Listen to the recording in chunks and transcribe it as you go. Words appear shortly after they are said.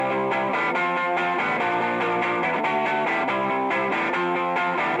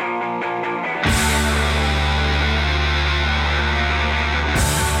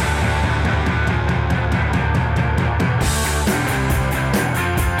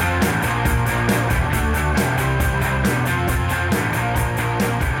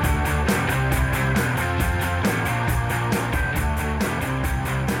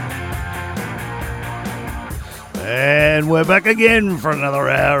we're back again for another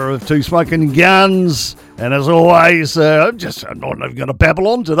hour of Two Smoking Guns. And as always, I'm not even going to babble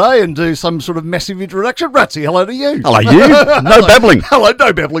on today and do some sort of massive introduction. Ratsy, hello to you. Hello, you. No babbling. Hello,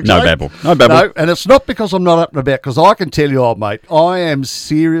 no babbling. No Jake. babble. No babble. No, and it's not because I'm not up and about, because I can tell you, old mate, I am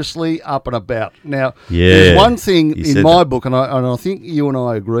seriously up and about. Now, there's one thing in my book, and I think you and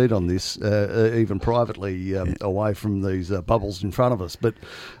I agreed on this, even privately, away from these bubbles in front of us, but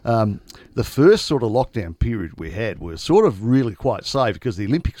the first sort of lockdown period we had was sort of really quite safe because the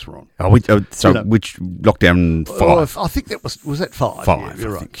Olympics were on. Which lockdown 5? I think that was that 5? 5. Yeah,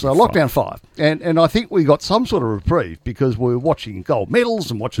 you're right. So lockdown 5. And I think we got some sort of reprieve because we were watching gold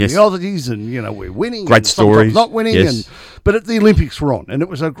medals and watching the Aussies and, we're winning. Great and stories. Not winning. Yes. But the Olympics were on and it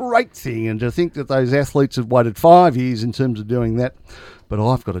was a great thing. And to think that those athletes had waited 5 years in terms of doing that. But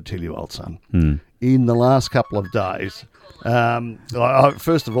I've got to tell you, old son, in the last couple of days,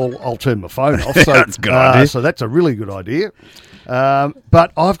 first of all, I'll turn my phone off. So that's a good idea. So that's a really good idea.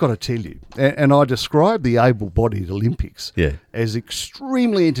 But I've got to tell you, and I describe the able-bodied Olympics as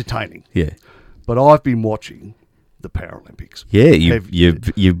extremely entertaining. Yeah. But I've been watching the Paralympics. Yeah,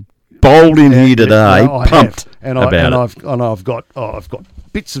 you bowled in here today, pumped about it. I've got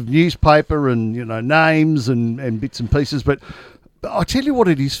bits of newspaper and names and bits and pieces. But I tell you what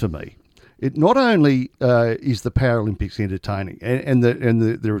it is for me. It not only is the Paralympics entertaining, and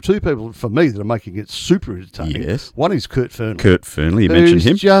there are two people for me that are making it super entertaining. Yes. One is Kurt Fearnley. You mentioned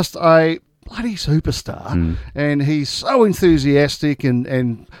him. Who's just a bloody superstar, and he's so enthusiastic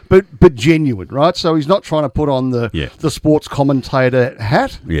but genuine, right? So he's not trying to put on the sports commentator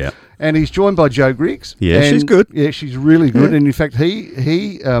hat. Yeah. And he's joined by Jo Griggs. Yeah, she's good. Yeah, she's really good. Yeah. And in fact,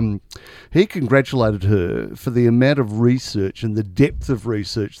 he congratulated her for the amount of research and the depth of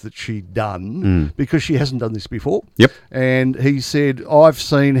research that she'd done because she hasn't done this before. Yep. And he said, I've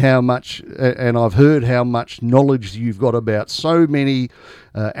seen how much and I've heard how much knowledge you've got about so many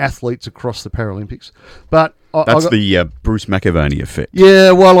athletes across the Paralympics. But that's the Bruce McAvaney effect.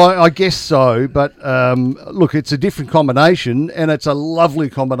 Yeah, well, I guess so. But look, it's a different combination, and it's a lovely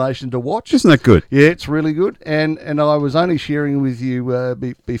combination to watch. Isn't that good? Yeah, it's really good. And I was only sharing with you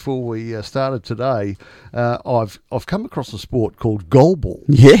before we started today. I've come across a sport called goalball.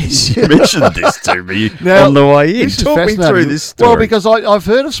 Yes, you mentioned this to me on the way in. Talk me through this story. Well, because I've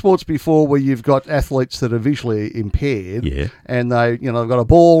heard of sports before where you've got athletes that are visually impaired, and they've got a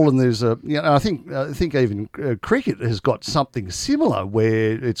ball, and there's I think even cricket has got something similar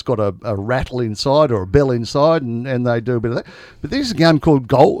where it's got a rattle inside or a bell inside, and they do a bit of that. But there's a game called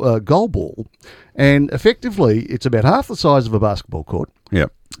goalball, and effectively it's about half the size of a basketball court.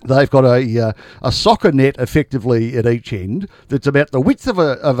 Yep. They've got a soccer net effectively at each end that's about the width of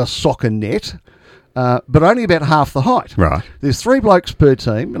a soccer net, but only about half the height. Right. There's 3 blokes per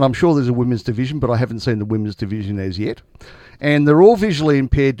team, and I'm sure there's a women's division, but I haven't seen the women's division as yet. And they're all visually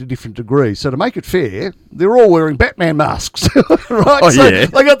impaired to different degrees. So to make it fair, they're all wearing Batman masks, right? Oh, so yeah.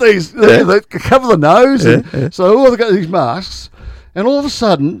 they got these, they cover the nose, and so all they got these masks. And all of a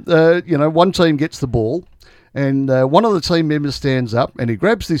sudden, one team gets the ball, and one of the team members stands up and he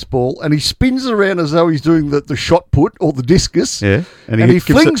grabs this ball and he spins around as though he's doing the shot put or the discus. Yeah. And he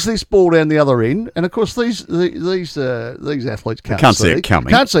flings this ball down the other end. And of course, these athletes can't see it coming.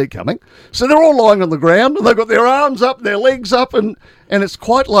 Can't see it coming. So they're all lying on the ground and they've got their arms up, their legs up, and it's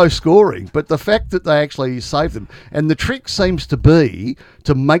quite low scoring. But the fact that they actually save them, and the trick seems to be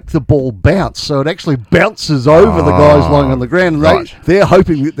to make the ball bounce, so it actually bounces over the guys lying on the ground, and they're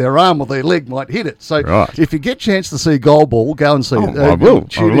hoping that their arm or their leg might hit it. So if you get a chance to see goalball, go and see it. I will.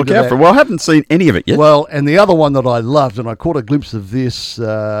 I'll look out for it. Well, I haven't seen any of it yet. Well, and the other one that I loved, and I caught a glimpse of this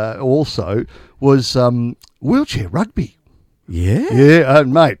also, was wheelchair rugby. Yeah. Yeah,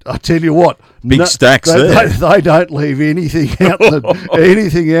 mate, I tell you what. Big stacks there. They don't leave anything out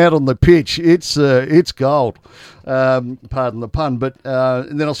on the pitch. It's gold. Pardon the pun. But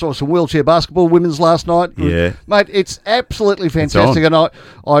and then I saw some wheelchair basketball women's last night. Yeah. Mate, it's absolutely fantastic. And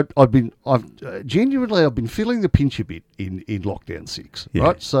I've been feeling the pinch a bit in lockdown 6. Yeah.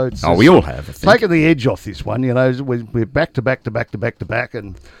 Right? So it's we all have, I think. Taking the edge off this one, we're back to back to back to back to back,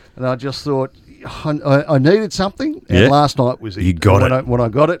 and I just thought I needed something, and last night was it. You got it. When I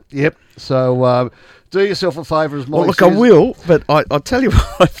got it, yep. So do yourself a favour, as Molly says. I will, but I'll tell you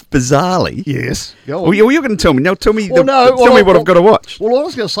what, bizarrely. Yes. Go on. Well, you're going to tell me. Now tell me what I've got to watch. Well, all I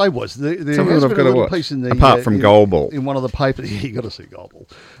was going to say was there has been a little piece in the... Apart from goalball. In one of the papers. Yeah, you got to see goalball.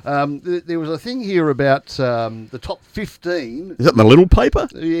 There was a thing here about the top 15... Is that in the little paper?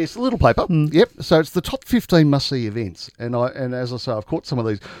 Yes, the little paper. Yep. So it's the top 15 must-see events. And as I say, I've caught some of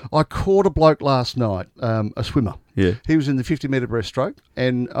these. I caught a bloke last night, a swimmer. Yeah. He was in the 50-metre breaststroke,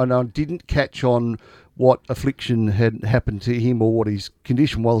 and I didn't catch on what affliction had happened to him or what his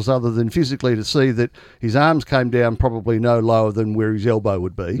condition was, other than physically to see that his arms came down probably no lower than where his elbow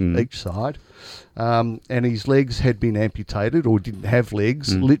would be, each side. And his legs had been amputated or didn't have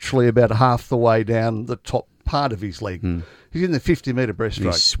legs, literally about half the way down the top part of his leg. He's in the 50-metre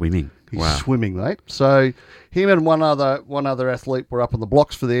breaststroke. He's swimming. He's swimming, mate. So him and one other athlete were up on the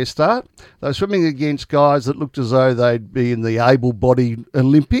blocks for their start. They were swimming against guys that looked as though they'd be in the able-bodied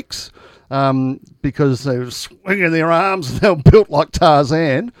Olympics, because they were swinging their arms and they were built like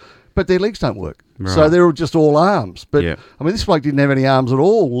Tarzan, but their legs don't work. Right. So they're just all arms. But, I mean, this bloke didn't have any arms at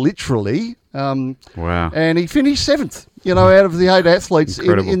all, literally. Wow. And he finished 7th, out of the 8 athletes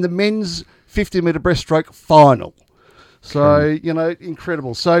in the men's 50-metre breaststroke final. So,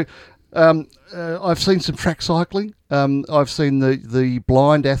 incredible. So I've seen some track cycling. I've seen the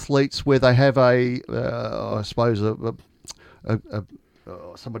blind athletes where they have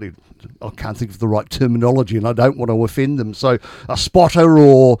somebody, I can't think of the right terminology and I don't want to offend them. So a spotter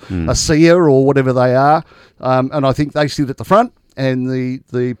or a seer or whatever they are. And I think they sit at the front and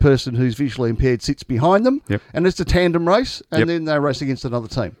the person who's visually impaired sits behind them. Yep. And it's a tandem race and then they race against another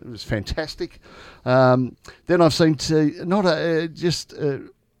team. It was fantastic. Then I've seen I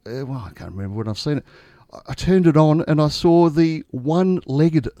can't remember when I've seen it. I turned it on and I saw the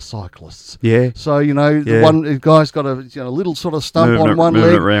one-legged cyclists. Yeah. So, the guy's got a little sort of stump on one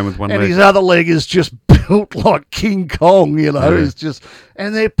leg. Around with one leg. His other leg is just built like King Kong, It's just,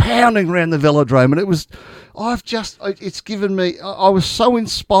 and they're pounding around the velodrome. And it's given me, I was so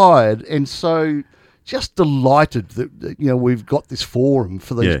inspired and so just delighted that we've got this forum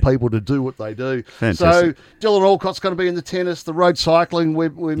for these people to do what they do. Fantastic. So Dylan Alcott's going to be in the tennis, the road cycling we're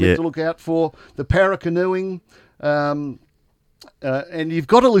meant to look out for, the para-canoeing, and you've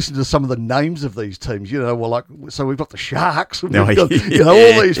got to listen to some of the names of these teams. So we've got the Sharks, we've got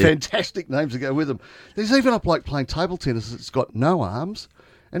all these fantastic names that go with them. There's even a bloke playing table tennis that's got no arms.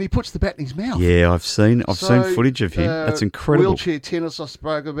 And he puts the bat in his mouth. Yeah, I've seen footage of him. That's incredible. Wheelchair tennis I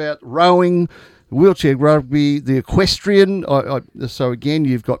spoke about, rowing, wheelchair rugby, the equestrian. So again,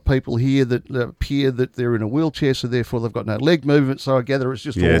 you've got people here that appear that they're in a wheelchair, so therefore they've got no leg movement. So I gather it's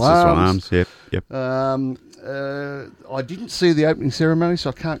just all arms. Just all arms. Yep. I didn't see the opening ceremony,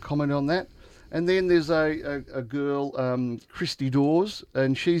 so I can't comment on that. And then there's a girl, Christy Dawes,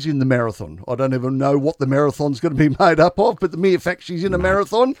 and she's in the marathon. I don't even know what the marathon's going to be made up of, but the mere fact she's in a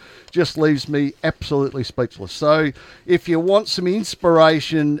marathon just leaves me absolutely speechless. So if you want some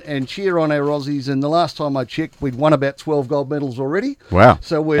inspiration and cheer on our Aussies, and the last time I checked, we'd won about 12 gold medals already. Wow.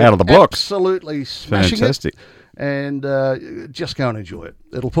 So we're out of the blocks. Absolutely smashing Fantastic. it. And just go and enjoy it.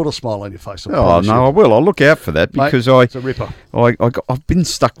 It'll put a smile on your face. I will. I'll look out for that because it's a ripper. I've been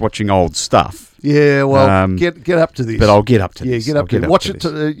stuck watching old stuff. Yeah, well, get up to this. But I'll get up to this. Yeah, get up to it. Watch it.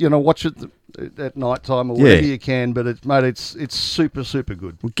 Watch it at night time or wherever you can. But it's super, super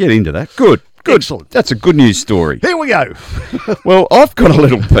good. We'll get into that. Good. Excellent. That's a good news story. Here we go. Well, I've got a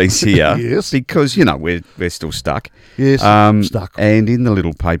little piece here. Yes. Because we're still stuck. Yes. Stuck. And in the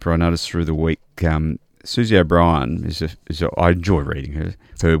little paper I noticed through the week. Susie O'Brien I enjoy reading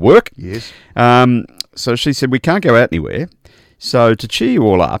her work. Yes. So she said, we can't go out anywhere. So to cheer you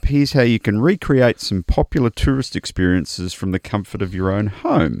all up, here's how you can recreate some popular tourist experiences from the comfort of your own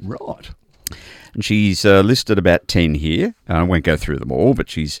home. Right. And she's listed about 10 here. I won't go through them all, but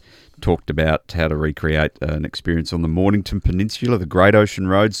she's talked about how to recreate an experience on the Mornington Peninsula, the Great Ocean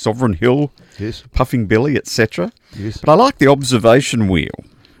Road, Sovereign Hill, Puffing Billy, etc. Yes. But I like the observation wheel.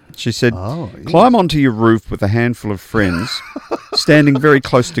 She said, climb onto your roof with a handful of friends, standing very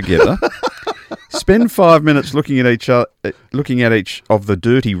close together. Spend 5 minutes looking at each of the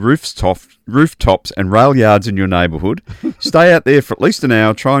dirty rooftops and rail yards in your neighbourhood. Stay out there for at least an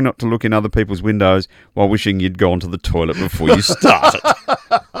hour, trying not to look in other people's windows while wishing you'd gone to the toilet before you started.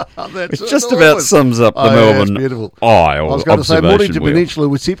 It just about sums up the Melbourne Eye. I was going to say Mornington Peninsula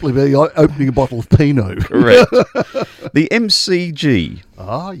would simply be opening a bottle of Pinot. Correct. The MCG.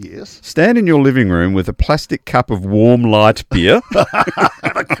 Ah, yes. Stand in your living room with a plastic cup of warm light beer.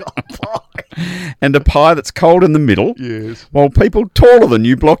 And a pie that's cold in the middle. Yes. While people taller than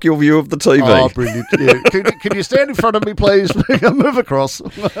you block your view of the TV. Oh, brilliant. Yeah. Can you stand in front of me, please? Move across.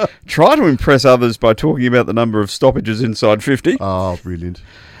 Try to impress others by talking about the number of stoppages inside 50. Oh, brilliant.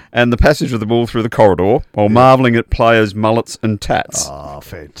 And the passage of the ball through the corridor while marvelling at players' mullets and tats. Oh,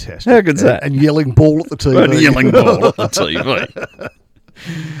 fantastic. How good's that? And yelling ball at the TV. And yelling ball at the TV.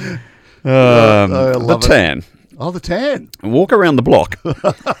 The tan. Oh, the tan. And walk around the block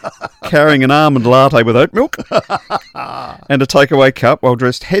carrying an almond latte with oat milk and a takeaway cup while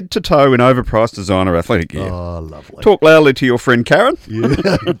dressed head to toe in overpriced designer athletic gear. Oh, lovely. Talk loudly to your friend Karen,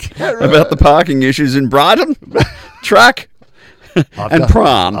 Karen. about the parking issues in Brighton, Track,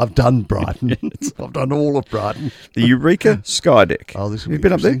 Prahran. I've done Brighton. I've done all of Brighton. The Eureka Skydeck. Oh, this will You've be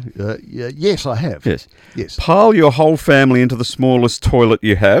been up there? Yes, I have. Yes. Yes. Pile your whole family into the smallest toilet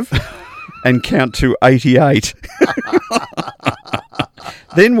you have and count to 88.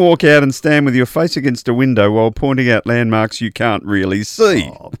 Then walk out and stand with your face against a window while pointing out landmarks you can't really see.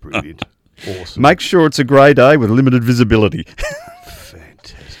 Oh, brilliant. Awesome. Make sure it's a grey day with limited visibility.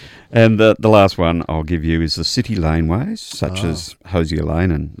 Fantastic. And the last one I'll give you is the city laneways, such as Hosier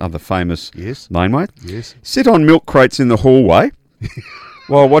Lane and other famous laneways. Yes. Sit on milk crates in the hallway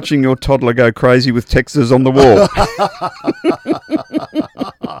while watching your toddler go crazy with texters on the wall.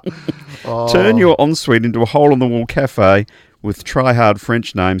 Turn your ensuite into a hole-in-the-wall cafe with try-hard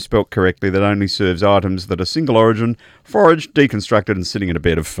French name spelt correctly that only serves items that are single origin, foraged, deconstructed and sitting in a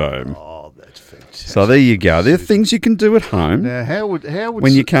bed of foam. Oh, that's fantastic. So there you go. There are things you can do at home now, how would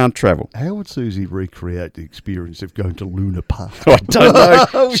when you can't travel. How would Susie recreate the experience of going to Luna Park? I don't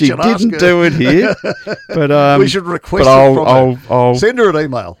know. She didn't do it here. But we should request it from her. I'll send her an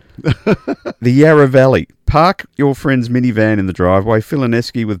email. The Yarra Valley. Park your friend's minivan in the driveway, fill an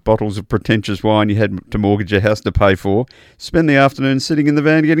esky with bottles of pretentious wine you had to mortgage your house to pay for, spend the afternoon sitting in the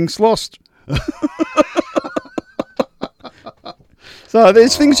van getting slossed. So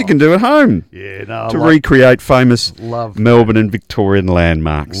there's things you can do at home to recreate famous Melbourne and Victorian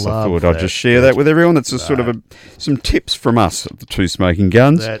landmarks. I thought I'd just share that with everyone. That's some tips from us at the Two Smoking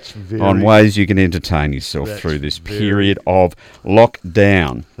Guns on ways you can entertain yourself through this period of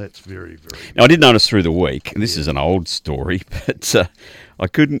lockdown. That's very, very good. Now, I did notice through the week, and this is an old story, but I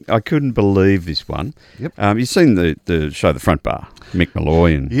couldn't believe this one. Yep. You've seen the show The Front Bar, Mick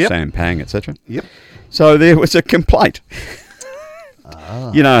Malloy and Sam Pang, etc. Yep. So there was a complaint.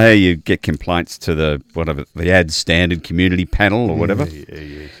 You know how you get complaints to the Ad Standard Community Panel or whatever?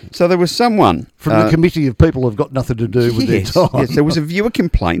 Yeah. So there was someone from the committee of people who've got nothing to do with their time. Yes, there was a viewer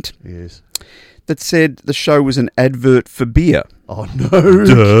complaint that said the show was an advert for beer. Oh, no.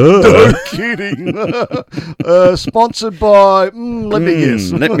 No kidding. Sponsored by, let me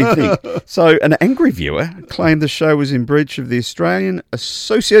guess. Let me think. So an angry viewer claimed the show was in breach of the Australian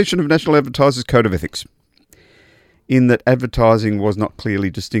Association of National Advertisers Code of Ethics, in that advertising was not clearly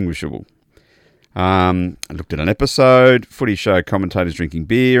distinguishable. I looked at an episode, footy show commentators drinking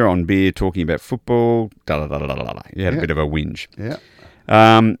beer, on beer talking about football, da-da-da-da-da-da. You had a bit of a whinge. Yeah.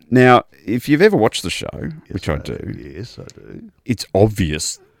 Now, if you've ever watched the show, which I do. Yes, I do. It's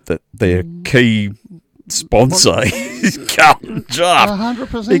obvious that their key sponsor is Carlton Draft.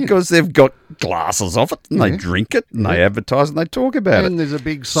 100%. Because they've got glasses of it, and they drink it, and they advertise, and they talk about it. And there's a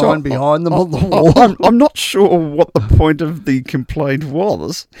big sign behind them on the wall. I'm not sure what the point of the complaint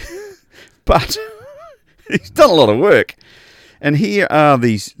was, but he's done a lot of work. And here are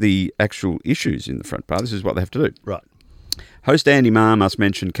the actual issues in the front bar. This is what they have to do. Right. Host Andy Marr must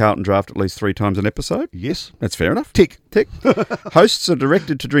mention Carlton Draft at least 3 times an episode. Yes. That's fair enough. Tick. Hosts are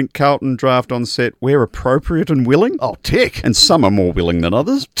directed to drink Carlton Draft on set where appropriate and willing. Oh, tick. And some are more willing than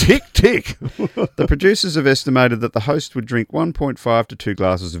others. Tick. The producers have estimated that the host would drink 1.5 to 2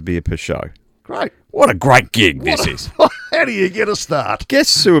 glasses of beer per show. Great. What a great gig this is. How do you get a start?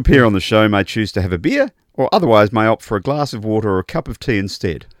 Guests who appear on the show may choose to have a beer or otherwise may opt for a glass of water or a cup of tea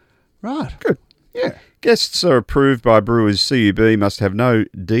instead. Right. Good. Yeah. Guests are approved by Brewers CUB, must have no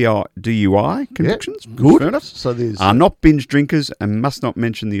DUI convictions. Yep. Good. Fair enough. So there's are not binge drinkers and must not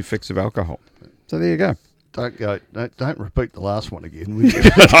mention the effects of alcohol. So there you go. Don't repeat the last one again.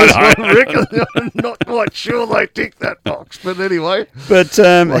 I reckon, I'm not quite sure they tick that box, but anyway. But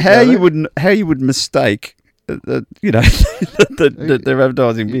how you would mistake that they're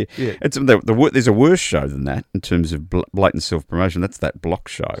advertising beer? Yeah. There's a worse show than that in terms of blatant self promotion. That's that Block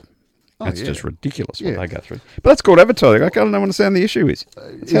show. That's just ridiculous what they go through. But that's called advertising. I don't understand the issue is.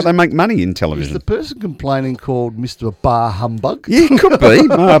 It's how they make money in television. Is the person complaining called Mr. Bar Humbug? Yeah, it could be.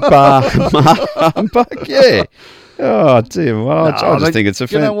 Bar Humbug, yeah. Oh, dear. Well, I just think it's a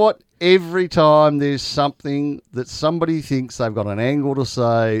You know what? Every time there's something that somebody thinks they've got an angle to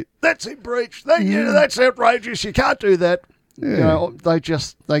say, that's in breach. That's outrageous. You can't do that. Yeah. You know, they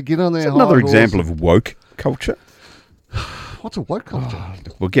get on their high another horse. example of woke culture. What's a woke culture?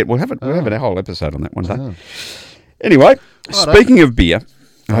 We'll have a whole episode on that one day. Anyway, speaking of beer,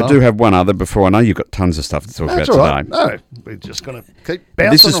 I do have one other before. I know you've got tons of stuff to talk about today. Right. No, we're just going to keep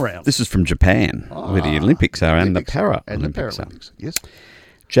bouncing around. This is from Japan, where the Olympics are and the Paralympics are. Yes.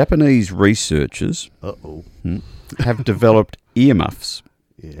 Japanese researchers have developed earmuffs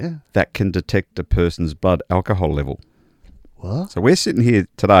that can detect a person's blood alcohol level. What? So we're sitting here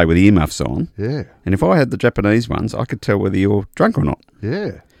today with earmuffs on. Yeah. And if I had the Japanese ones, I could tell whether you're drunk or not.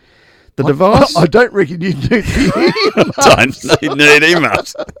 Yeah. The device... I don't reckon you need earmuffs. Don't need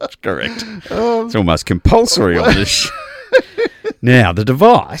earmuffs. That's correct. It's almost compulsory on this. Now, the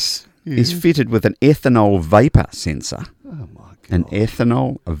device is fitted with an ethanol vapor sensor. Oh, my God. An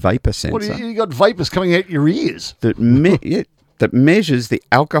ethanol vapor sensor. What, you got vapors coming out your ears? That measures the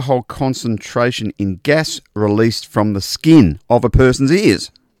alcohol concentration in gas released from the skin of a person's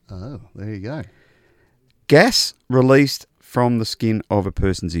ears. Oh, there you go. Gas released from the skin of a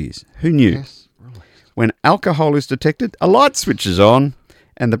person's ears. Who knew? Gas released. When alcohol is detected, a light switches on,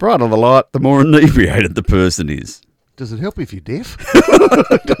 and the brighter the light, the more inebriated the person is. Does it help if you're deaf?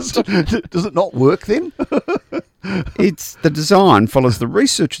 Does it not work then? The design follows the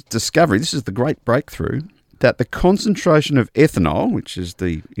researchers' discovery. This is the great breakthrough, that the concentration of ethanol, which is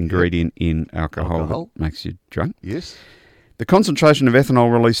the ingredient in alcohol that makes you drunk. Yes. The concentration of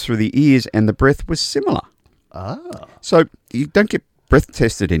ethanol released through the ears and the breath was similar. Ah. So you don't get breath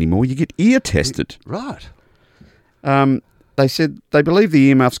tested anymore, you get ear tested. Right. They said they believe the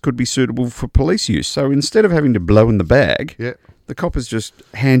earmuffs could be suitable for police use. So instead of having to blow in the bag, the coppers just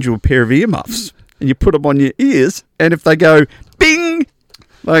hand you a pair of earmuffs and you put them on your ears. And if they go, bing,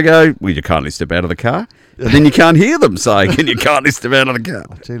 they go, will you kindly step out of the car? And then you can't hear them saying, can you kindly step out of the car?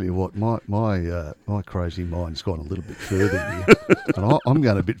 I tell you what, my crazy mind's gone a little bit further here. And I'm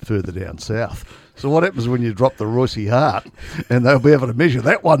going a bit further down south. So what happens when you drop the Royce Hart? And they'll be able to measure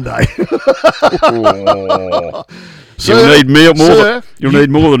that one day. You'll need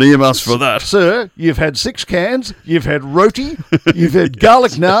more than earmuffs for that. Sir, you've had 6 cans, you've had roti, you've had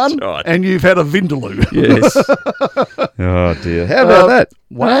garlic naan, right. And you've had a vindaloo. Yes. Oh, dear. How about that?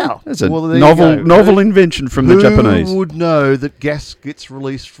 Wow. That's a novel invention from the Japanese. Who would know that gas gets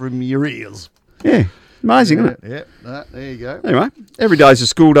released from your ears? Yeah. Amazing, isn't it? Yeah, there you go. Anyway, every day's a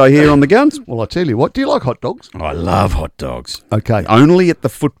school day here on the Guns. Well, I tell you what, do you like hot dogs? I love hot dogs. Okay. Only at the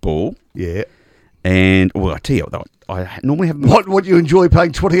football. Yeah. And, well, I tell you what, I normally have... What you enjoy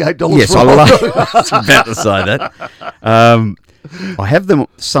paying $28 yes, for? I was about to say that. I have them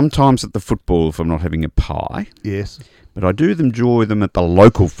sometimes at the football if I'm not having a pie. Yes. But I do enjoy them at the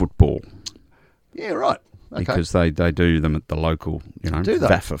local football. Yeah, right. Okay. Because they do them at the local,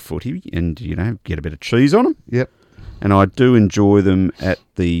 VAFA footy and, get a bit of cheese on them. Yep. And I do enjoy them at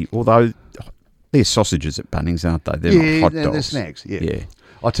although they're sausages at Bunnings, aren't they? They're not hot dogs. They're snacks, yeah.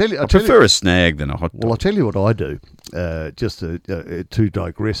 I prefer a snag than a hot dog. Well, I'll tell you what I do, just to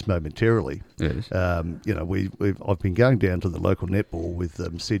digress momentarily. Yes. I've been going down to the local netball with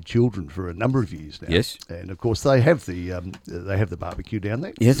said children for a number of years now. Yes. And of course they have the barbecue down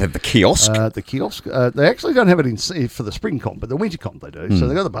there. Yes, they have the kiosk. The kiosk. They actually don't have it for the spring comp, but the winter comp they do. So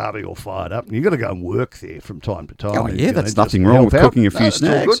they've got the barbecue all fired up, and you've got to go and work there from time to time. Oh yeah, that's nothing wrong with cooking a few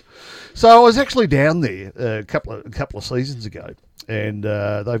snags. So I was actually down there a couple of seasons ago. And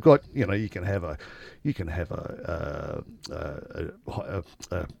they've got, you can have a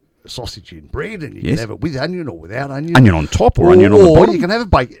sausage in bread, and you can have it with onion or without onion. Onion on top or onion on the bottom. Or you can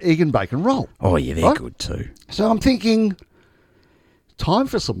have a egg and bacon roll. Oh yeah, they're good too. So I'm thinking, time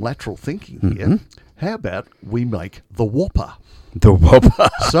for some lateral thinking here. How about we make the Whopper? The Whopper.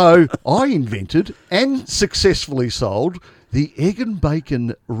 So I invented and successfully sold the egg and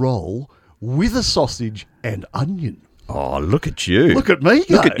bacon roll with a sausage and onion. Oh, look at you. Look at me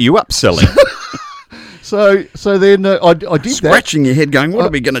go. Look at you upselling. So then I did that. Scratching your head going, what are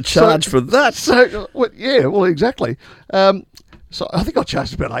we going to charge for that? Well, exactly. So I think I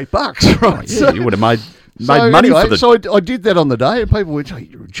charged about $8, right? Yeah, you would have made money for the... So I did that on the day, and people went, "Hey,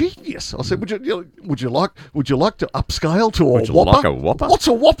 you're a genius." I said, "Would you like to upscale to a Would you Whopper? like a Whopper? What's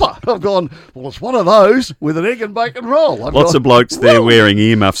a Whopper?" I've gone, "Well, it's one of those with an egg and bacon roll." Lots of blokes there wearing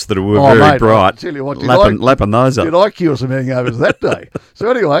earmuffs that were very bright. I tell you what, lapping those up. Did I cure some hangovers that day? So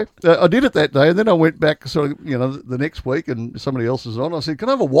anyway, I did it that day, and then I went back sort of, the next week, and somebody else was on. I said, "Can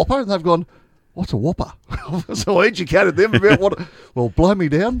I have a Whopper?" And they've gone, "What's a Whopper?" So I educated them about what. Well, blow me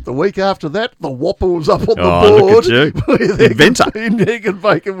down. The week after that, the Whopper was up on the board. Look at you. Inventor. Egg and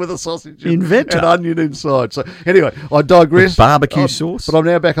bacon with a sausage and Inventor. onion inside. So anyway, I digress. With barbecue sauce. But I'm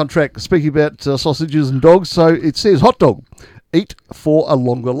now back on track. Speaking about sausages and dogs, so it says hot dog, eat for a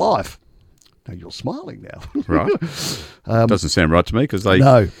longer life. Now you're smiling now. Right. Doesn't sound right to me because they...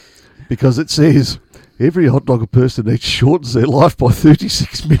 No, because it says... Every hot dog a person eats shortens their life by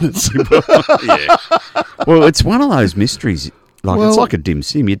 36 minutes. Yeah. Well, it's one of those mysteries. It's like a dim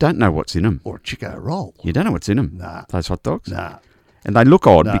sim. You don't know what's in them. Or a Chico roll. You don't know what's in them. Nah. Those hot dogs. Nah. And they look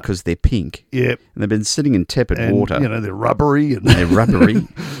odd because they're pink. Yep. And they've been sitting in tepid water. They're rubbery. They're rubbery.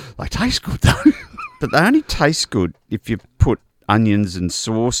 They taste good, though. But they only taste good if you put onions and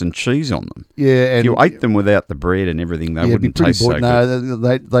sauce and cheese on them. Yeah. If you ate them without the bread and everything, they wouldn't taste so good.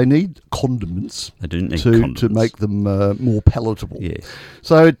 No, they need condiments. They do need condiments to make them more palatable. Yes.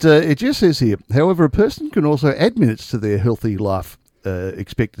 So it just says here, however, a person can also add minutes to their healthy life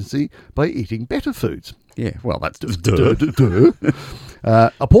expectancy by eating better foods. Yeah, well, that's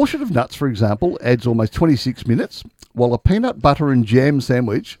a portion of nuts, for example, adds almost 26 minutes, while a peanut butter and jam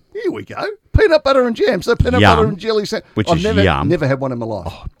sandwich, here we go, peanut butter and jam, so peanut butter and jelly sandwich. Which is yum. Never had one in my life.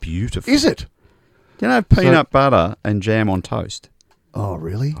 Oh, beautiful. Is it? Do you know peanut butter and jam on toast? Oh,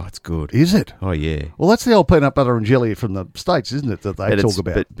 really? Oh, it's good. Is it? Oh, yeah. Well, that's the old peanut butter and jelly from the States, isn't it, that they talk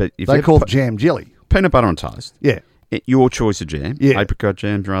about? But if they call it jam jelly. Peanut butter on toast. Yeah. Your choice of jam. Yeah. Apricot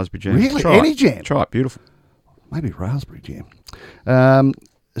jam, raspberry jam. Really? Any jam? Try it. Beautiful. Maybe raspberry jam.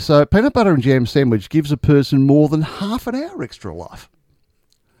 So peanut butter and jam sandwich gives a person more than half an hour extra life.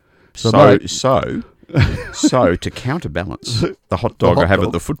 So to counterbalance the hot dog I have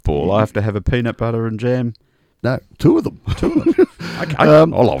at the football, I have to have a peanut butter and jam. No, two of them. Okay,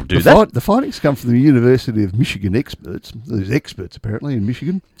 I'll do that. The findings come from the University of Michigan experts. There's experts apparently in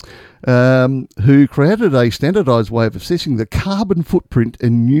Michigan who created a standardised way of assessing the carbon footprint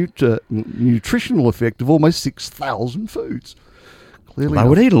and nutritional effect of almost 6,000 foods. Clearly they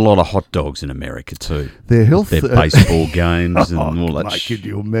would eat a lot of hot dogs in America too. Their health, their baseball games and all that. Could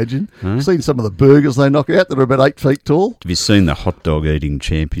you imagine? Huh? Seen some of the burgers they knock out that are about 8 feet tall. Have you seen the hot dog eating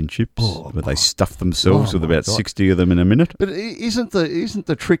championships where they stuff themselves with about 60 of them in a minute? But isn't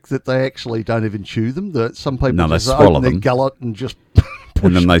the trick that they actually don't even chew them? That some people just swallow open their gullet and just.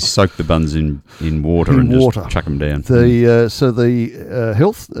 And then they soak the buns in water just chuck them down. So the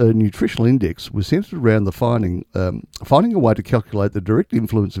health nutritional index was centred around the finding a way to calculate the direct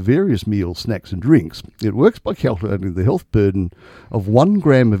influence of various meals, snacks and drinks. It works by calculating the health burden of 1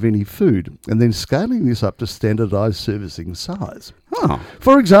 gram of any food and then scaling this up to standardised servicing size. Oh.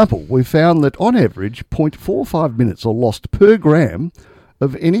 For example, we found that on average 0.45 minutes are lost per gram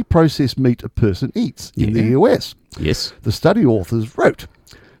of any processed meat a person eats in the US. Yes. The study authors wrote,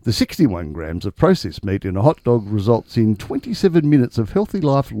 the 61 grams of processed meat in a hot dog results in 27 minutes of healthy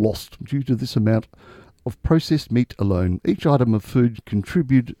life lost due to this amount of processed meat alone. Each item of food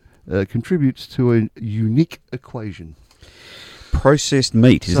contributes to a unique equation. Processed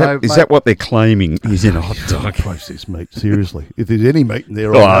meat. Is that what they're claiming is in a hot dog? Processed meat, seriously. If there's any meat in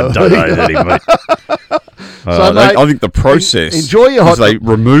there, I don't know any meat. I think the process enjoy your hot they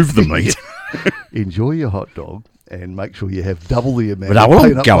remove the meat. Enjoy your hot dog and make sure you have double the amount of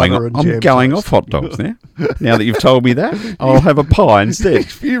peanut butter and jam. I'm going off hot dogs now. Now that you've told me that, I'll have a pie instead.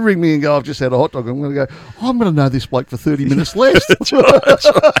 If you ring me and go, I've just had a hot dog, I'm going to go, I'm going to know this bloke for 30 minutes less. That's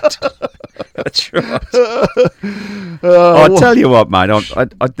right. That's right. I tell you what, mate,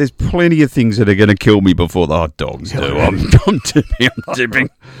 there's plenty of things that are going to kill me before the hot dogs do. I'm tipping.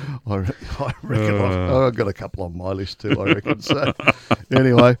 I reckon I've got a couple on my list too, I reckon. So,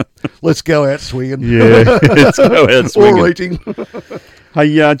 anyway, let's go out swinging. Yeah, let's go out swinging. Or eating.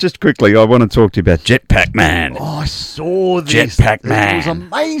 Hey, just quickly, I want to talk to you about Jetpack Man. Oh, I saw this. Jetpack Man. It was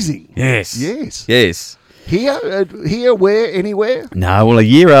amazing. Yes. Here, where, anywhere? No, well, a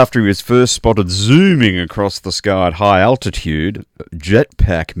year after he was first spotted zooming across the sky at high altitude,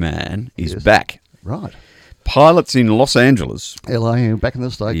 Jetpack Man is back. Right. Pilots in Los Angeles, LA, back in the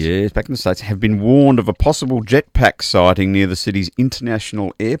States. Yes, back in the States, have been warned of a possible jetpack sighting near the city's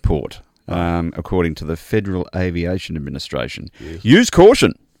international airport, according to the Federal Aviation Administration. Yes. Use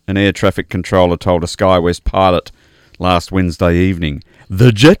caution, an air traffic controller told a SkyWest pilot last Wednesday evening.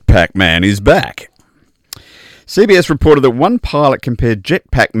 The Jetpack Man is back. CBS reported that one pilot compared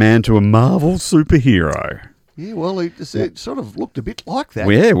Jetpack Man to a Marvel superhero. Yeah, well, it sort of looked a bit like that.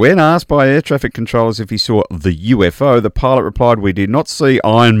 Yeah, when asked by air traffic controllers if he saw the UFO, the pilot replied, "We did not see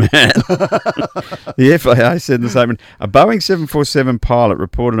Iron Man." The FAA said in the statement, a Boeing 747 pilot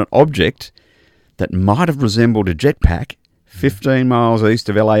reported an object that might have resembled a jetpack 15 miles east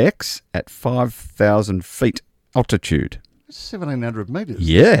of LAX at 5,000 feet altitude. 1,700 metres.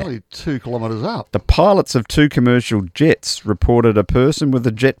 Yeah. It's only 2 kilometres up. The pilots of 2 commercial jets reported a person with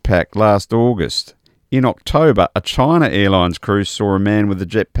a jetpack last August. In October, a China Airlines cruise saw a man with a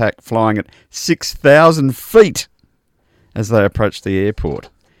jetpack flying at 6,000 feet as they approached the airport.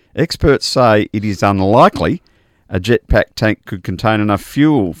 Experts say it is unlikely a jetpack tank could contain enough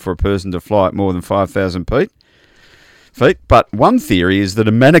fuel for a person to fly at more than 5,000 feet, but one theory is that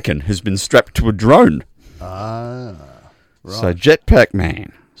a mannequin has been strapped to a drone. Ah, right. So Jetpack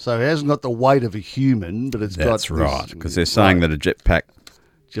Man. So it hasn't got the weight of a human, but it's got... That's right, because they're saying that a jetpack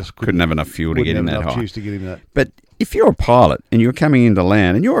just couldn't have enough fuel to get him that high. Juice to get him that. But if you're a pilot and you're coming into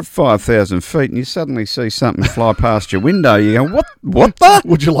land and you're at 5,000 feet and you suddenly see something fly past your window, you go, what the?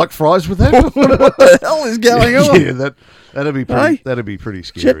 Would you like fries with that? What the hell is going on? Yeah, that'd be pretty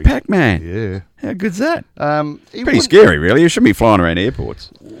scary. Jetpack man. Yeah. How good's that? Pretty scary, really. You shouldn't be flying around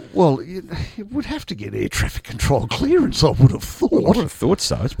airports. Well, it would have to get air traffic control clearance, I would have thought. I would have thought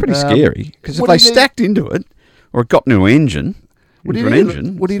so. It's pretty scary. Because if they stacked into it or it got into an engine... Would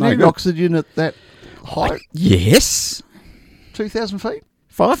you need oxygen at that height? Yes. 2,000 feet?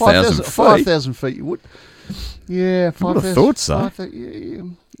 5,000 feet? 5,000 feet you would. Yeah, 5,000. I would have thought so. Yeah.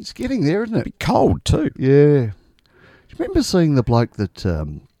 It's getting there, isn't it? It'd be cold too. Yeah. Do you remember seeing the bloke that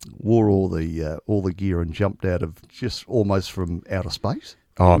wore all the gear and jumped out of just almost from outer space?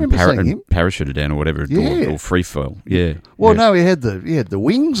 Oh, parachuted down or whatever, or free fall. Yeah. Well, no, he had the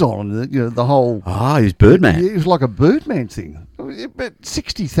wings on, the whole. Ah, he was Birdman. It was like a Birdman thing, but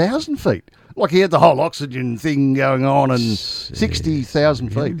 60,000 feet. Like he had the whole oxygen thing going on, and 60,000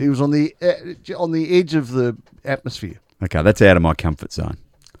 feet. He was on the edge of the atmosphere. Okay, that's out of my comfort zone.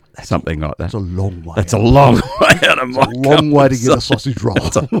 Something like that. That's a long way. That's a long way out of my comfort zone. A long way to get a sausage roll.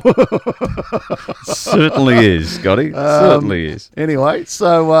 Certainly is, Scotty. Certainly is. Anyway,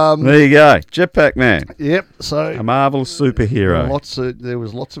 so there you go, Jetpack Man. Yep. So a Marvel superhero. There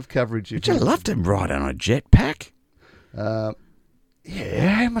was lots of coverage. Would you love to ride on a jetpack?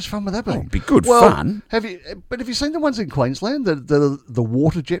 Yeah, how much fun would that be? It'd be good fun. Have you seen the ones in Queensland, the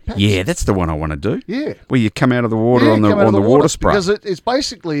water jetpacks? Yeah, that's the one I want to do. Yeah, where you come out of the water on the water spray. Because it's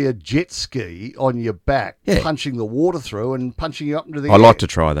basically a jet ski on your back, punching the water through and punching you up into the air. I'd like to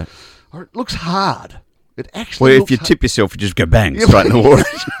try that. It looks hard. It actually. Well, if you tip yourself, you just go bang straight in the water.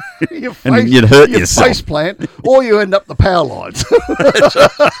 And you'd hurt yourself. Face plant, or you end up the power lines.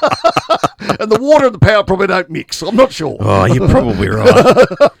 And the water and the power probably don't mix. I'm not sure. Oh, you're probably right.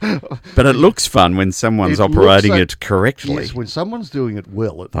 But it looks fun when someone's operating it correctly. Yes, when someone's doing it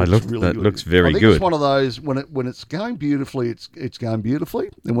well, it looks really good. It looks very good. It's one of those, when it's going beautifully, it's going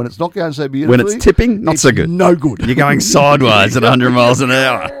beautifully. And when it's not going so beautifully... When it's tipping, not so good. No good. You're going sideways at 100 miles an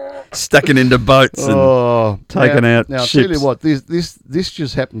hour. Stuck it into boats and taken out now, ships. I'll tell you what, this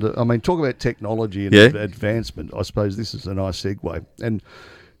just happened to... I mean, talk about technology and advancement. I suppose this is a nice segue. And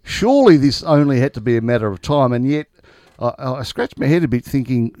surely this only had to be a matter of time, and yet I scratched my head a bit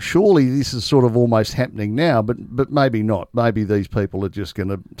thinking, surely this is sort of almost happening now, but maybe not. Maybe these people are just going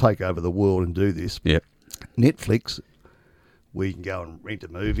to take over the world and do this. Yep. Netflix, where you can go and rent a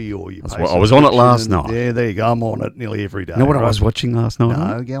movie, or you pay. I was on it last night. Yeah, there you go. I'm on it nearly every day. You know what I was watching last night?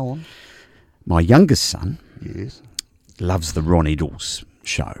 No, go on. My youngest son loves the Ron Iddles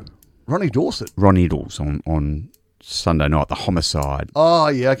show. Ronnie Dorset? Ron Iddles on Sunday night, the homicide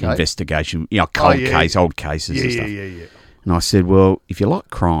investigation, old cases and stuff. Yeah. And I said, well, if you like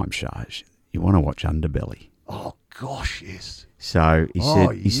crime shows, you want to watch Underbelly. Oh, gosh, yes. So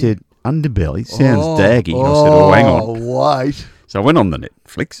he said, Underbelly sounds daggy. I said, hang on. Oh, wait. So I went on the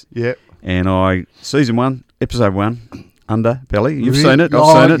Netflix. Yeah. And season 1, episode 1, Underbelly. You've seen it.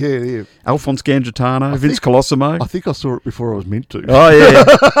 I've seen it. Yeah. Alphonse Gangitano, Vince Colosimo. I think I saw it before I was meant to. Oh, yeah.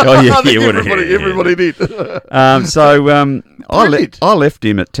 Everybody did. I left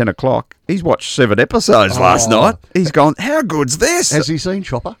him at 10 o'clock. He's watched 7 episodes last night. He's gone, how good's this? Has he seen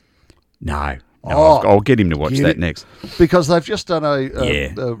Chopper? No. I'll get him to watch that next. Because they've just done a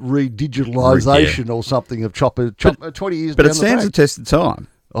redigitalisation or something of Chopper 20 years But down it stands the test of time.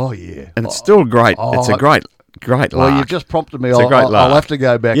 Oh, yeah. And it's still great. It's a great lark. Well, you've just prompted me. I'll have to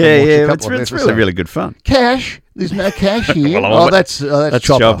go back and watch a couple of episodes. It's really, really good fun. Cash. There's no cash here. That's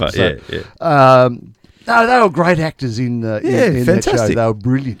Chopper. No, they were great actors in that show. They were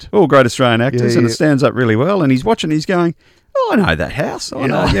brilliant. All great Australian actors, and it stands up really well. And he's watching, he's going, I know that house. I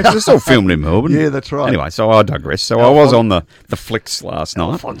know. Yeah, it's all filmed in Melbourne. Yeah, that's right. Anyway, so I digress. So I was on the flicks last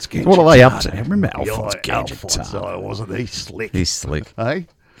night. Alphonse Gangitano. What are they up to? I remember Alphonse Gangitano. Wasn't he slick? He's slick. Hey?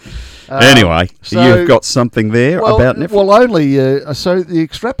 Anyway, so you've got something there about Netflix? Well, only... so the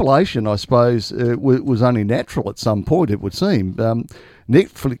extrapolation, I suppose, was only natural at some point, it would seem.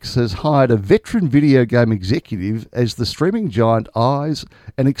 Netflix has hired a veteran video game executive as the streaming giant eyes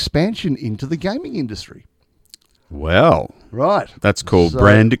an expansion into the gaming industry. Well, right. That's called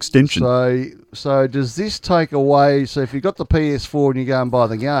brand extension. So does this take away? So if you've got the PS4 and you go and buy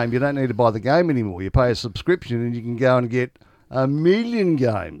the game, you don't need to buy the game anymore. You pay a subscription and you can go and get 1 million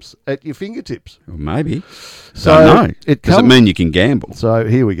games at your fingertips. Well, maybe. So don't know. Does it mean you can gamble? So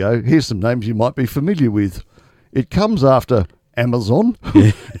here we go. Here's some names you might be familiar with. It comes after Amazon,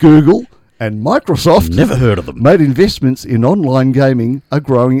 Google, and Microsoft, never heard of them, made investments in online gaming, a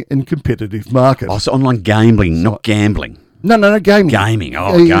growing and competitive market. Oh, so online gambling, not gambling. No, gaming. Gaming,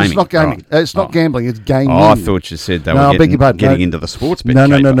 gaming. It's not gaming. Right. It's not gambling, it's gaming. Oh, I thought you said they were getting into the sports bet.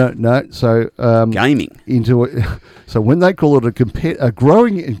 No. So gaming. So when they call it a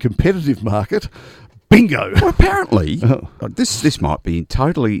growing and competitive market, bingo. Well, apparently, this might be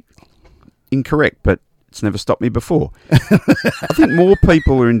totally incorrect, but it's never stopped me before. I think more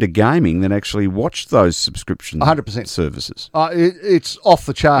people are into gaming than actually watch those subscription 100% services. It's off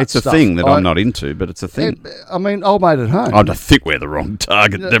the charts. It's a thing that I'm not into, but it's a thing. Old mate at home. I think we're the wrong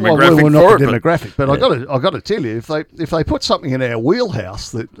target demographic we're not for the demographic, but I got to tell you, if they put something in our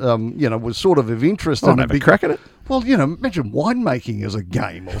wheelhouse that was sort of interest, I'll have a crack at it. Well, imagine winemaking as a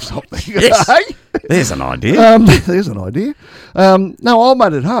game or something. Yes. Hey? There's an idea. There's an idea. Old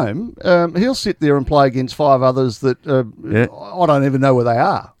mate at home, he'll sit there and play against 5 others that I don't even know where they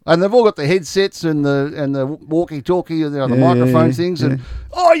are. And they've all got the headsets and the walkie-talkie and the microphone things. And,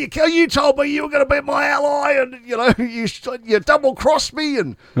 you told me you were going to be my ally and, you double-crossed me.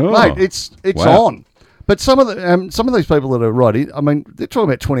 And, mate, it's on. But some of these people that are writing, they're talking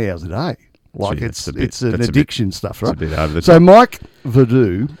about 20 hours a day. It's an addiction stuff, right? So Mike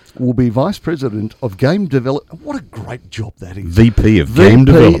Verdu will be Vice President of Game Development. What a great job that is. VP of Game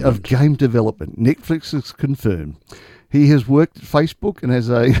Development. Netflix has confirmed. He has worked at Facebook and has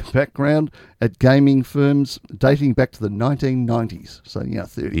a background at gaming firms dating back to the 1990s. So,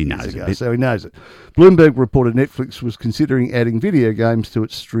 30 years ago. So he knows it. Bloomberg reported Netflix was considering adding video games to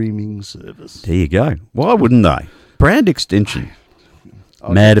its streaming service. There you go. Why wouldn't they? Brand extension.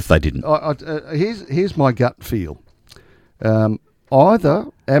 Mad if they didn't. Here's my gut feel. Either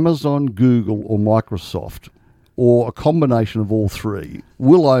Amazon, Google, or Microsoft, or a combination of all three,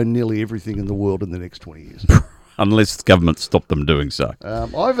 will own nearly everything in the world in the next 20 years. Unless the government stopped them doing so.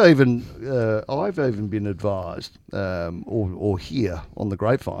 I've even been advised, or hear on the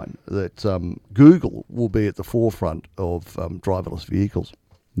grapevine, that Google will be at the forefront of driverless vehicles.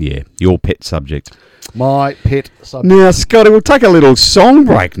 Yeah, your pet subject. My pet subject. Now, Scotty, we'll take a little song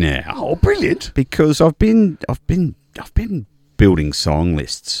break now. Oh, brilliant! Because I've been building song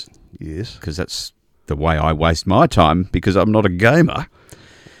lists. Yes, because that's the way I waste my time. Because I'm not a gamer,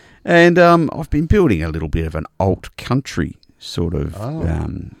 and I've been building a little bit of an alt country sort of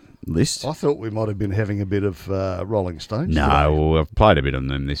list. I thought we might have been having a bit of Rolling Stones. No, I've played a bit of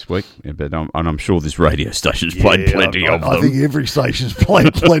them this week, but I'm sure this radio station's played plenty of them. I think every station's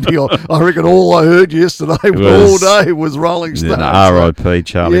played plenty of. I reckon all I heard yesterday all day was Rolling Stones. R.I.P.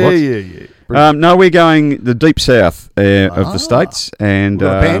 Charlie Watts. Yeah. No, we're going the deep south of the states, and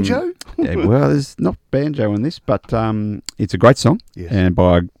banjo. Well, there's not banjo in this, but it's a great song, and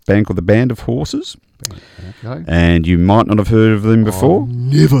by a band called the Band of Horses. Okay. And you might not have heard of them before.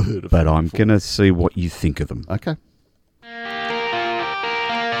 Never heard of them. But I'm going to see what you think of them. Okay.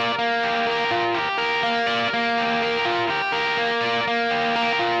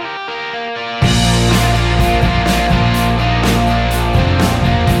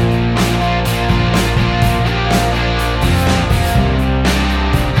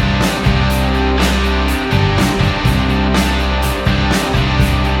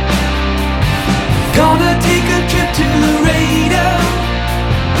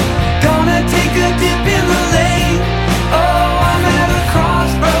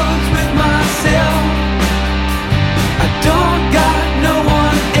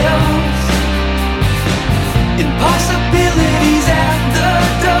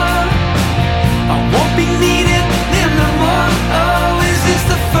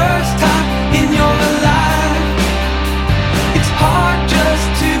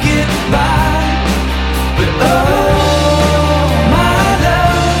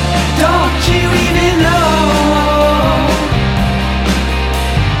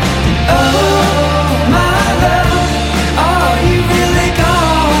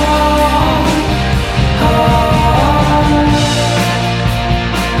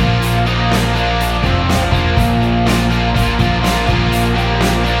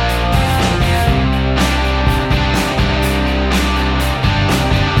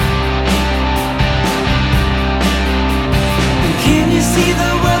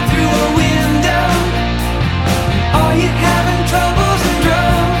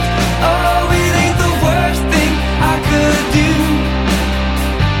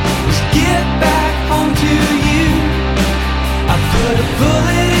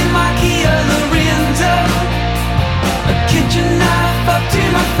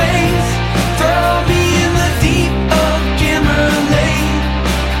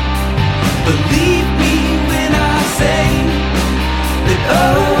 Believe me when I say that,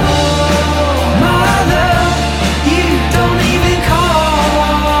 oh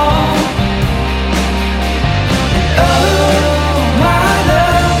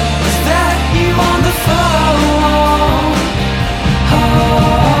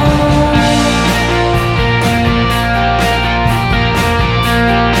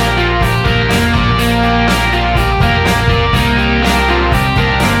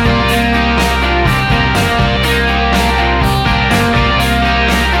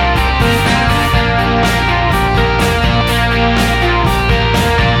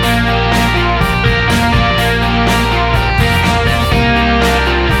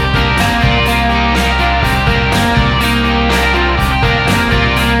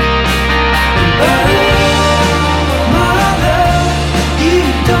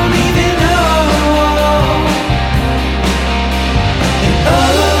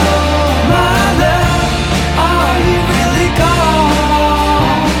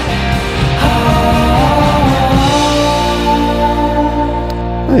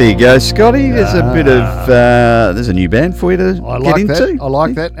There you go, Scotty. There's a bit of there's a new band for you to get into. I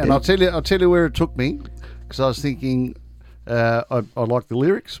like that, and I'll tell you where it took me, because I was thinking I like the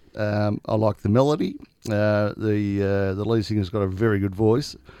lyrics, I like the melody. The lead singer's got a very good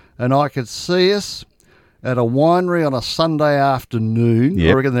voice, and I could see us at a winery on a Sunday afternoon.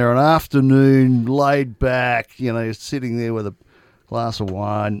 Yep. I reckon they're an afternoon, laid back, sitting there with a glass of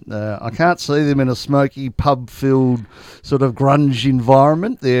wine. I can't see them in a smoky, pub-filled sort of grunge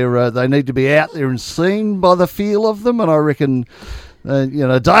environment. They need to be out there and seen by the feel of them, and I reckon...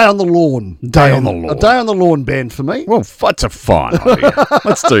 a day on the lawn. A day on the lawn band for me. Well, that's a fine idea.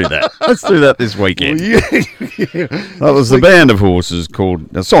 Let's do that. Let's do that this weekend. Well, yeah. That was the Band of Horses,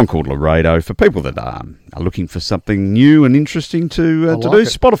 a song called Laredo, for people that are looking for something new and interesting to do.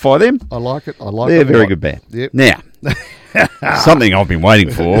 Spotify them. I like it. They're a very good band. Yep. Now, something I've been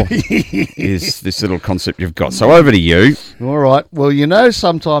waiting for is this little concept you've got. So over to you. All right. Well,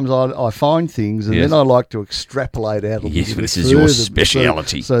 sometimes I find things and then I like to extrapolate out a little bit. Yes, this is your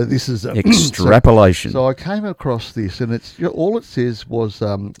speciality. So this is extrapolation. So I came across this, and it's all it says was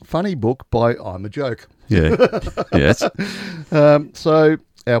funny book by I'm a Joke. Yeah. Yes. So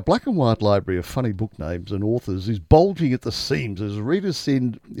our black and white library of funny book names and authors is bulging at the seams as readers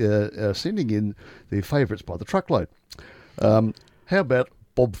sending in their favourites by the truckload. How about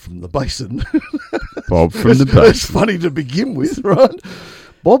Bob from the Basin? Bob from the Basin. It's funny to begin with, right?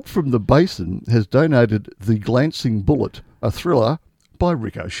 Bob from the Basin has donated The Glancing Bullet, a thriller by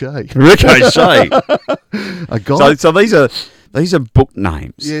Rick O'Shea. Rick O'Shea. A guy. So these are book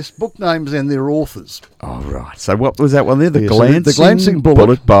names. Yes, book names and their authors. Oh, right. So what was that one there? The Glancing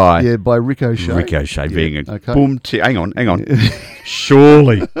Bullet by Rick O'Shea. Rick O'Shea being a boom tish. Hang on.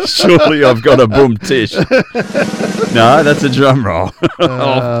 Surely I've got a boom tish. No, that's a drum roll.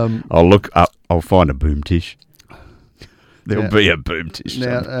 I'll look up. I'll find a boom tish. There'll be a boom tish.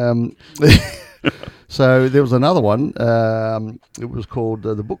 Now, so there was another one. It was called.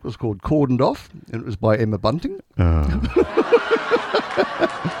 The book was called Cordoned Off, and it was by Emma Bunting.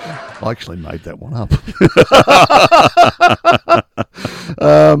 I actually made that one up.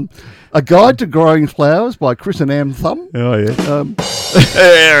 A Guide to Growing Flowers by Chris and Ann Thumb. Oh, yeah.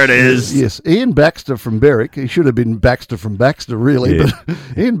 There it is. Yes, Ian Baxter from Berwick. He should have been Baxter from Baxter, really. Yeah. But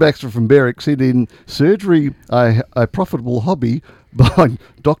Ian Baxter from Berwick sent in Surgery, a Profitable Hobby by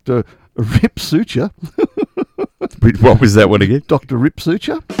Dr. Rip Suture. What was that one again? Dr. Rip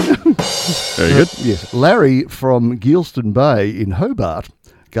Suture. Very good. Yes. Larry from Geilston Bay in Hobart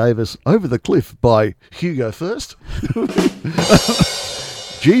gave us Over the Cliff by Hugo First.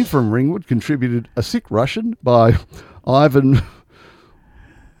 Gene from Ringwood contributed A Sick Russian by Ivan...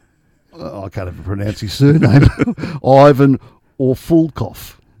 I can't even pronounce his surname. Ivan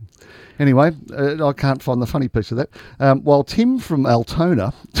Orfulkov. Anyway, I can't find the funny piece of that. While Tim from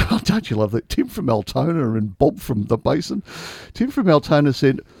Altona, don't you love that? Tim from Altona and Bob from the Basin. Tim from Altona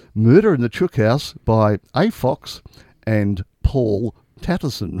said Murder in the Chook House by A. Fox and Paul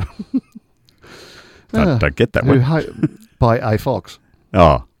Tatterson. Don't get that one. By A. Fox.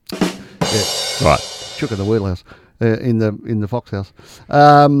 Oh. Yeah. Right. Chook in the wheelhouse. In the Fox House,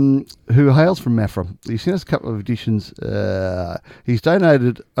 who hails from Maffra. He's sent us a couple of editions. He's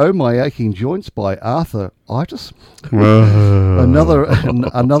donated "Oh My Aching Joints" by Arthur Itis. Another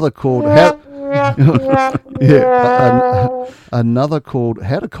called another called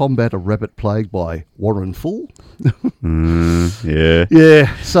 "How to Combat a Rabbit Plague" by Warren Full.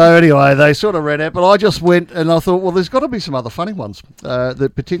 Yeah. So anyway, they sort of ran out, but I just went and I thought, well, there's got to be some other funny ones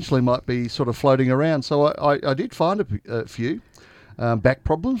that potentially might be sort of floating around. So I did find a few. Back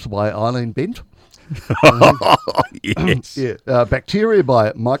Problems by Eileen Bent. Yes. Yeah. Bacteria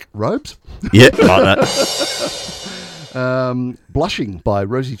by Mike Robes. Yeah, like that. Blushing by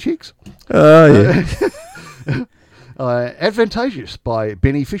Rosie Cheeks. Oh, yeah. Advantageous by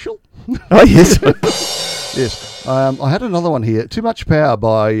Benny Fishel. Oh, yes. Yes. I had another one here. Too Much Power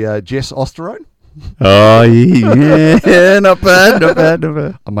by Jess Osterone. Oh, yeah. Not bad.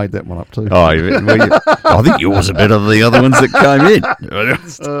 I made that one up too. Oh, I think yours are better than the other ones that came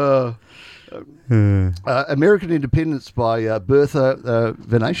in. American Independence by Bertha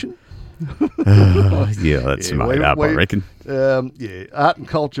Venation. Yeah, that's made up, I reckon. Art and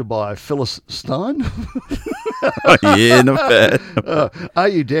Culture by Phyllis Stein. Oh, yeah, not bad. Are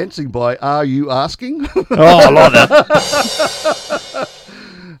You Dancing by Are You Asking? Oh, I like that.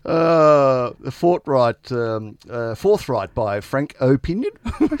 Forthright by Frank O'Pinion.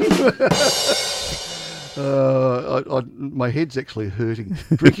 My head's actually hurting.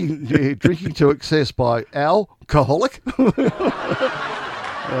 Drinking to Excess by Alcoholic.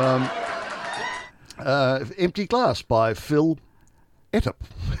 Empty Glass by Phil Etup.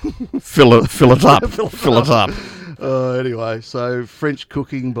 Fill it up. Fill it up. Anyway, so French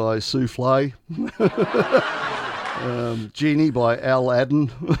Cooking by Souffle. Genie by Al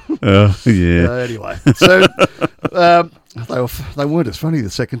Adden. Yeah. Anyway, so they weren't as funny the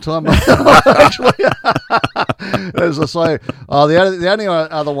second time. Actually, as I say, the only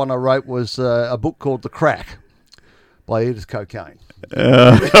other one I wrote was a book called The Crack by Edith Cocaine.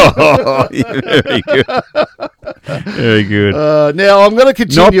 Very good. Very good. Now I'm going to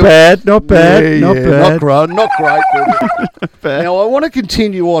continue. Not bad. Not great. Now I want to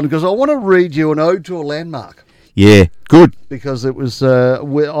continue on because I want to read you an ode to a landmark. Yeah, good. Because it was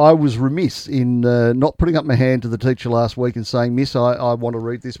where I was remiss in not putting up my hand to the teacher last week and saying, "Miss, I want to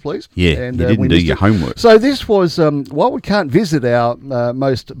read this, please." Yeah, and you didn't do your homework. So this was, while we can't visit our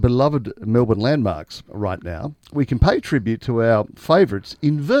most beloved Melbourne landmarks right now, we can pay tribute to our favourites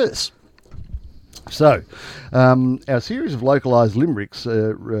in verse. So, our series of localised limericks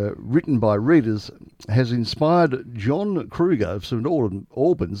written by readers has inspired John Kruger of St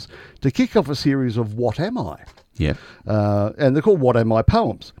Albans to kick off a series of What Am I? Yeah. And they're called What Am I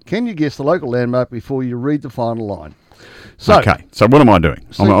poems. Can you guess the local landmark before you read the final line? So, okay, so what am I doing?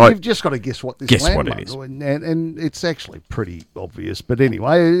 So you've just got to guess what this landmark is. And it's actually pretty obvious, but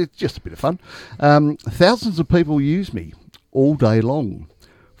anyway, it's just a bit of fun. Thousands of people use me all day long,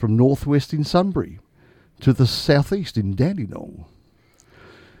 from northwest in Sunbury to the southeast in Dandenong.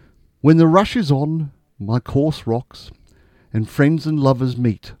 When the rush is on, my course rocks, and friends and lovers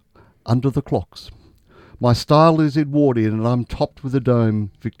meet under the clocks. My style is Edwardian, and I'm topped with a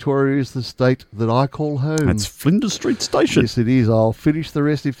dome. Victoria is the state that I call home. That's Flinders Street Station. Yes, it is. I'll finish the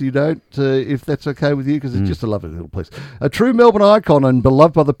rest if you don't, if that's okay with you, because it's just a lovely little place. A true Melbourne icon and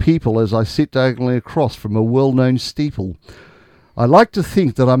beloved by the people as I sit diagonally across from a well-known steeple. I like to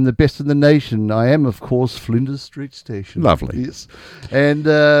think that I'm the best in the nation. I am, of course, Flinders Street Station. Lovely. Yes. And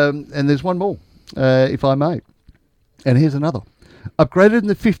there's one more, if I may. And here's another. Upgraded in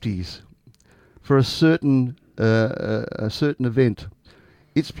the 50s for a certain event.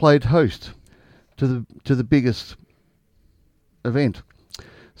 It's played host to the biggest event,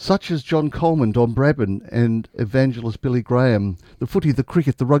 such as John Coleman, Don Bradman, and evangelist Billy Graham. The footy, the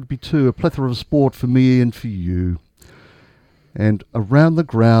cricket, the rugby too, a plethora of sport for me and for you. And around the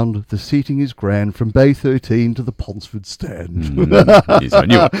ground, the seating is grand, from Bay 13 to the Ponsford stand. Yes, I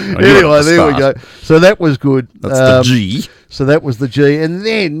knew it. Anyway, there we go. So that was good. That's the G. So that was the G. And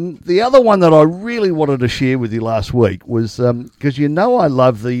then the other one that I really wanted to share with you last week was, because you know I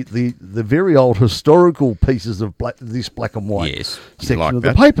love the very old historical pieces of this black and white section of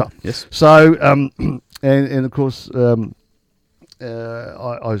the paper. Yes. So, and of course...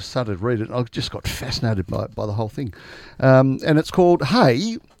 I started reading it. I just got fascinated by the whole thing. And it's called,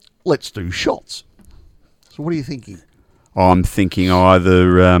 Hey, Let's Do Shots. So what are you thinking? I'm thinking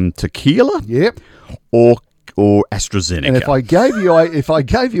either tequila or AstraZeneca. And if I gave you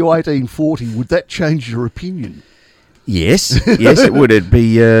 1840, would that change your opinion? Yes, it would. It'd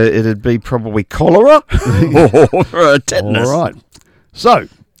be probably cholera or tetanus. All right. So,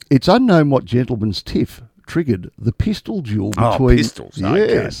 it's unknown what gentleman's tiff triggered the pistol duel between... pistols.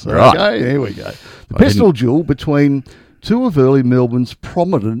 Yes, right. Okay, here we go. The pistol duel between two of early Melbourne's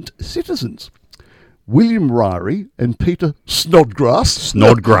prominent citizens, William Ryrie and Peter Snodgrass.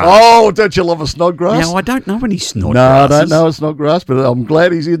 Snodgrass. Oh, don't you love a Snodgrass? Now, I don't know any Snodgrasses. No, I don't know a Snodgrass, but I'm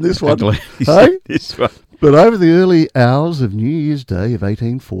glad he's in this one. In this one. But over the early hours of New Year's Day of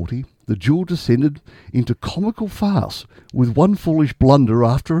 1840, the duel descended into comical farce with one foolish blunder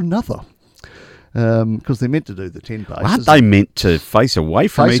after another. Because they're meant to do the 10 paces. Aren't they meant to face away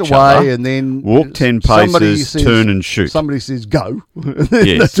from each other? And then walk 10 paces, turn and shoot. Somebody says go.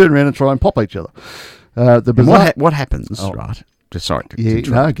 They turn around and try and pop each other. What happens, right? Sorry to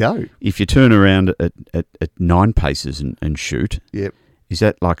interrupt. Go. If you turn around at 9 paces and shoot, is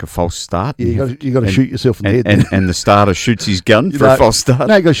that like a false start? Yeah, you got to shoot yourself in the head. And the starter shoots his gun for a false start?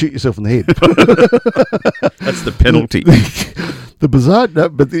 No, you got to shoot yourself in the head. That's the penalty. The bizarre,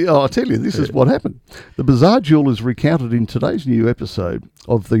 I'll tell you, this is what happened. The bizarre duel is recounted in today's new episode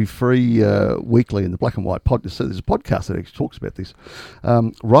of the free weekly in the black and white podcast. So there's a podcast that actually talks about this.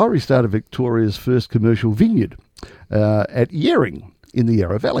 Ryrie started Victoria's first commercial vineyard at Yering in the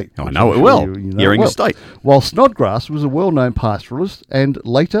Yarra Valley. I know it well. Yering Estate. While Snodgrass was a well-known pastoralist and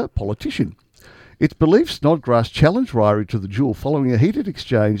later politician. It's believed Snodgrass challenged Ryrie to the duel following a heated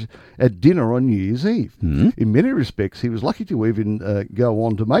exchange at dinner on New Year's Eve. In many respects, he was lucky to even go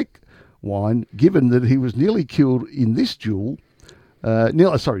on to make wine, given that he was nearly killed in this duel.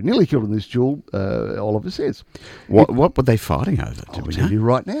 Nearly killed in this duel, Oliver says. What were they fighting over? I'll tell you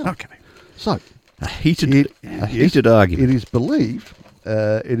right now. Okay. So, a heated argument. It is believed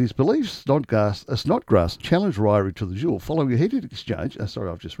It is believed Snodgrass challenged Ryrie to the duel following a heated exchange. Sorry,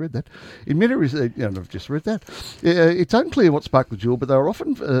 I've just read that. In many I've just read that. It's unclear what sparked the duel, but they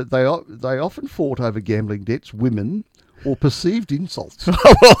often fought over gambling debts, women, or perceived insults.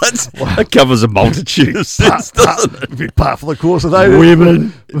 That covers a multitude of sins, doesn't it? A bit par for the course of those.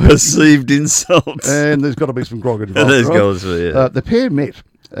 Women, perceived insults. And there's got to be some grog involved. The pair met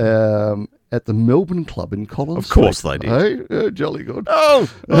at the Melbourne Club in Collins Of course they did. Hey, jolly good.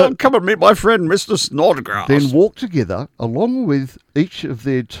 Come and meet my friend, Mr. Snodgrass. Then walked together along with each of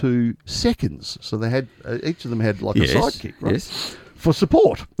their two seconds. So they had each of them had like a sidekick, right? Yes. For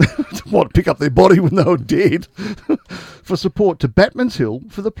support. Want to pick up their body when they were dead. For support to Batman's Hill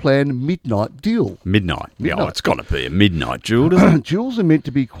for the planned midnight duel. Midnight. Yeah, it's got to be a midnight duel, doesn't it? Duels are meant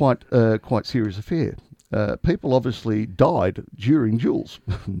to be quite serious affair. People obviously died during duels.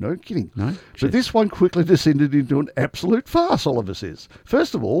 No kidding. No. But this one quickly descended into an absolute farce, Oliver says.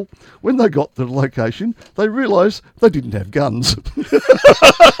 First of all, when they got to the location, they realised they didn't have guns.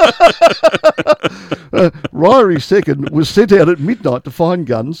 Ryrie second was sent out at midnight to find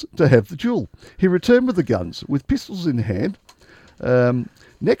guns to have the duel. He returned with the guns, with pistols in hand.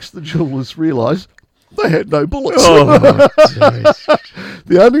 Next, the duellers realised they had no bullets.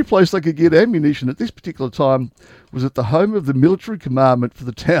 The only place they could get ammunition at this particular time was at the home of the military commandant for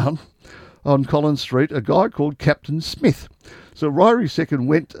the town on Collins Street, a guy called Captain Smith. So Ryrie second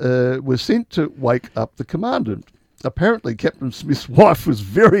was sent to wake up the commandant. Apparently, Captain Smith's wife was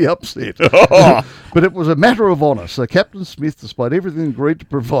very upset. But it was a matter of honour, so Captain Smith, despite everything, agreed to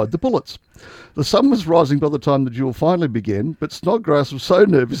provide the bullets. The sun was rising by the time the duel finally began, but Snodgrass was so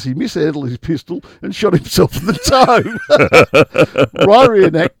nervous he mishandled his pistol and shot himself in the toe.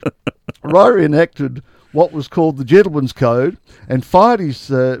 Ryrie enacted what was called the gentleman's code and fired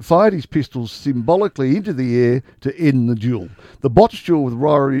his pistols symbolically into the air to end the duel. The botched duel with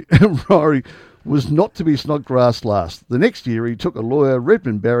Ryrie was not to be Snodgrass' last. The next year he took a lawyer,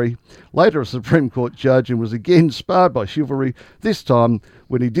 Redmond Barry, later a Supreme Court judge, and was again sparred by chivalry, this time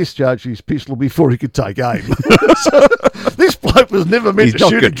when he discharged his pistol before he could take aim. So, this bloke was never meant to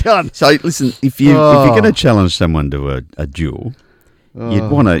shoot a gun. So listen, if you're going to challenge someone to a duel, you'd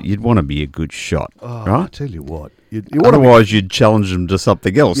want to be a good shot, right? I tell you what. Otherwise, you'd challenge them to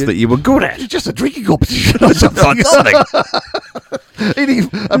something else that you were good at. It's just a drinking competition or something. Eating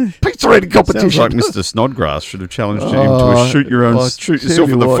a pizza eating competition. Sounds like Mr. Snodgrass should have challenged him to a shoot yourself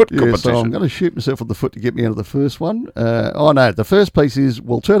in the foot competition. So I'm going to shoot myself in the foot to get me out of the first one. No, the first piece is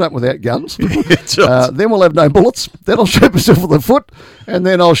we'll turn up without guns. Then we'll have no bullets. Then I'll shoot myself in the foot, and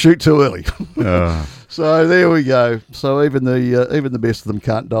then I'll shoot too early. So there we go. So even the best of them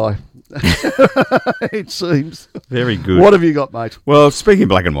can't die. It seems. Very good. What have you got, mate? Well, speaking of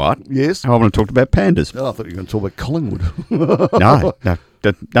black and white, yes, I want to talk about pandas. Oh, I thought you were going to talk about Collingwood. No,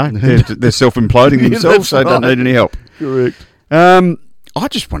 they're self-imploding themselves, so they don't need any help. Correct. I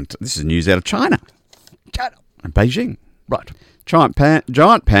just wanted to, this is news out of China. Beijing. Right. Giant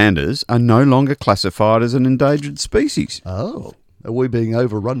pandas are no longer classified as an endangered species. Oh. Are we being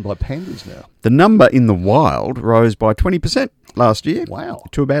overrun by pandas now? The number in the wild rose by 20% last year. Wow.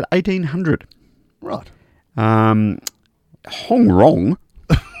 To about 1,800. Right. Hong Rong,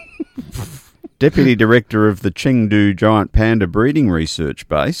 Deputy Director of the Chengdu Giant Panda Breeding Research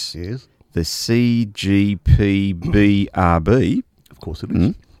Base, yes, the CGPBRB, of course it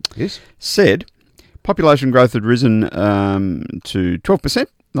is, yes, said population growth had risen to 12% in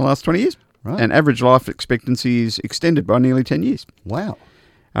the last 20 years. Right. And average life expectancy is extended by nearly 10 years. Wow.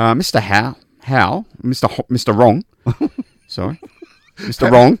 Mr. Wrong, sorry,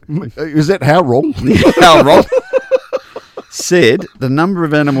 Mr. Wrong. Is that how wrong? How wrong? Said the number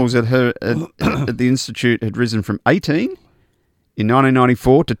of animals at the Institute had risen from 18 in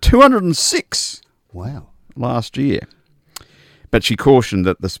 1994 to 206 last year. But she cautioned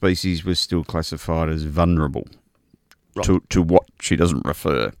that the species was still classified as vulnerable to what she doesn't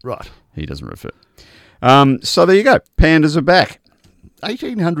refer. Right. He doesn't refer. So there you go. Pandas are back.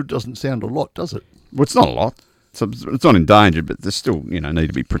 1,800 doesn't sound a lot, does it? Well, it's not a lot. It's not endangered, but they still, need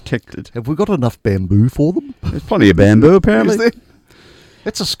to be protected. Have we got enough bamboo for them? There's plenty of bamboo, apparently. Is there?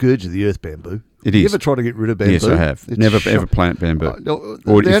 It's a scourge of the earth, bamboo. It is. You ever try to get rid of bamboo? Yes, I have. Never ever plant bamboo.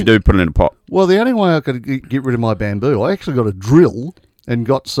 Or if you do, put it in a pot. Well, the only way I could get rid of my bamboo, I actually got a drill and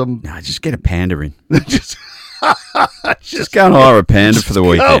got some... No, just get a panda in. Just go and hire a panda for the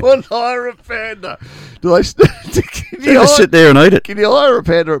weekend. Go and hire a panda. Do they just sit there and eat it? Can you hire a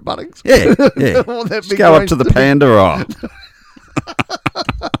panda at Bunnings? Yeah. Just go up to the panda aisle.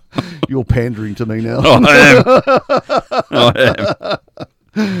 You're pandering to me now. I am.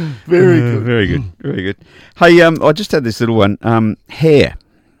 Very good. Very good. Very good. Hey, I just had this little one. Hair.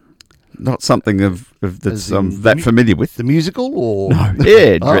 Not something that's that familiar with. The musical or?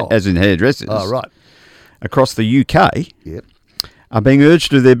 No, as in hairdressers. Oh, right. Across the UK yep. are being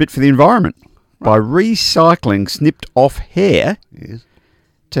urged to do their bit for the environment by recycling snipped off hair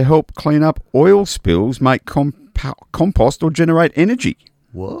to help clean up oil spills, make compost or generate energy.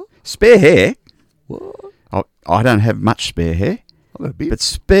 What? Spare hair? What? I don't have much spare hair. I've got a bit. But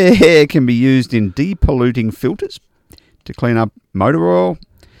spare hair can be used in depolluting filters to clean up motor oil.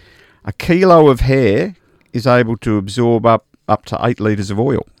 A kilo of hair is able to absorb up to 8 litres of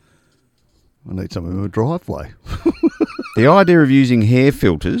oil. I need some in my driveway. The idea of using hair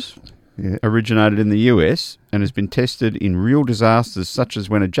filters originated in the US and has been tested in real disasters such as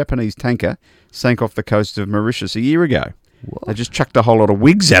when a Japanese tanker sank off the coast of Mauritius a year ago. What? They just chucked a whole lot of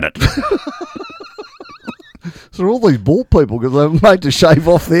wigs at it. So all these bald people, because they were made to shave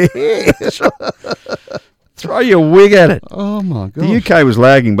off their hair. Throw your wig at it. Oh, my God. The UK was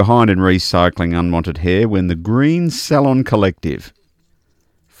lagging behind in recycling unwanted hair when the Green Salon Collective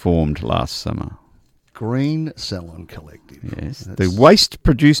formed last summer. Green Salon Collective. Yes. The waste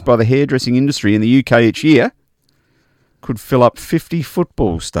produced by the hairdressing industry in the UK each year could fill up 50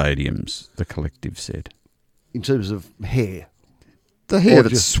 football stadiums, the collective said. In terms of hair? The hair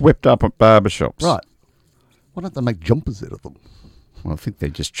that's swept up at barbershops. Right. Why don't they make jumpers out of them? Well, I think they're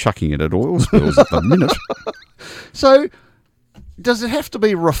just chucking it at oil spills at the minute. So, does it have to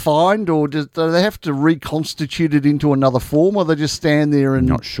be refined, or do they have to reconstitute it into another form, or they just stand there and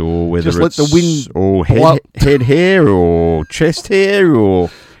not sure whether just let the wind or head hair or chest hair or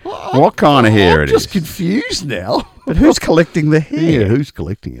what kind of hair it is? I'm just confused now. But who's collecting the hair? Yeah, who's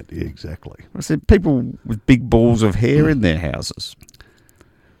collecting it? Yeah, exactly. I said people with big balls of hair in their houses.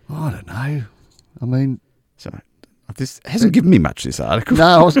 I don't know. I mean, so. This hasn't given me much, this article.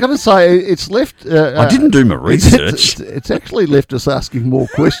 No, I was going to say it's left... I didn't do my research. It's actually left us asking more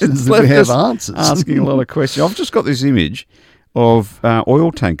questions than we have answers. Asking a lot of questions. I've just got this image of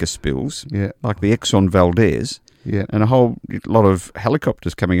oil tanker spills, like the Exxon Valdez, and a whole lot of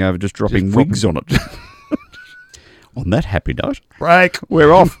helicopters coming over just dropping wigs on it. On that happy note. Break.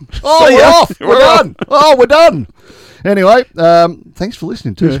 We're off. Oh, we're off. We're done. Oh, we're done. Anyway, thanks for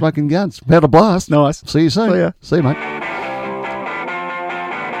listening to Smoking Guns. Had a blast. Nice. See you soon. See ya. See you, mate.